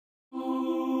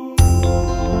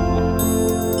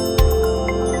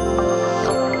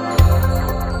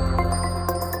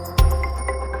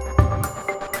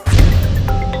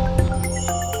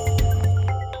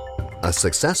A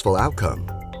successful outcome,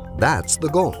 that's the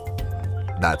goal.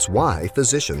 That's why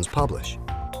physicians publish.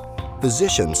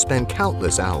 Physicians spend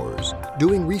countless hours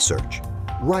doing research,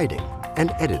 writing,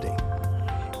 and editing.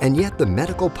 And yet the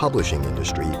medical publishing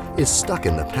industry is stuck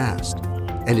in the past,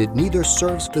 and it neither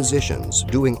serves physicians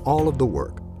doing all of the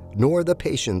work, nor the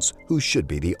patients who should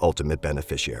be the ultimate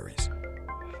beneficiaries.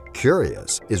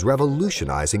 Cureus is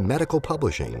revolutionizing medical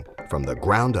publishing from the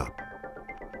ground up.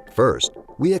 First,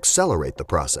 we accelerate the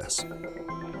process.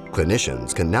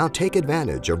 Clinicians can now take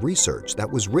advantage of research that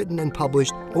was written and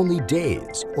published only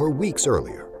days or weeks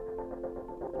earlier.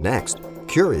 Next,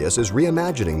 Cureus is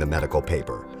reimagining the medical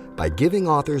paper by giving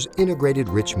authors integrated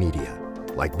rich media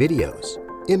like videos,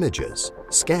 images,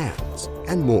 scans,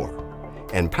 and more,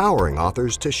 empowering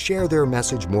authors to share their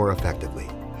message more effectively,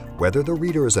 whether the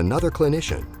reader is another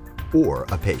clinician or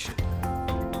a patient.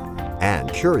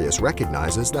 And Cureus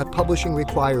recognizes that publishing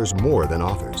requires more than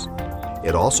authors.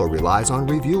 It also relies on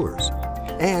reviewers,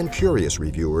 and Cureus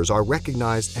reviewers are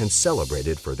recognized and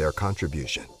celebrated for their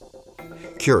contribution.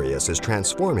 Cureus is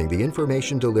transforming the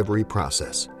information delivery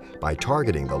process by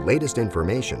targeting the latest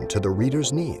information to the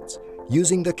reader's needs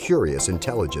using the Cureus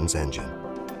intelligence engine.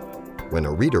 When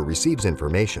a reader receives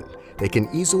information, they can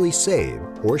easily save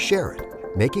or share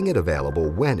it, making it available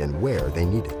when and where they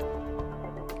need it.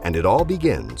 And it all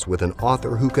begins with an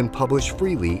author who can publish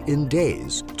freely in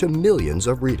days to millions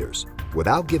of readers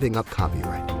without giving up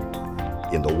copyright.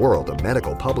 In the world of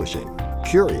medical publishing,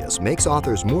 Cureus makes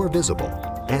authors more visible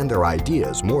and their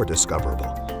ideas more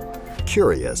discoverable.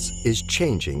 Cureus is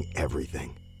changing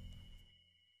everything.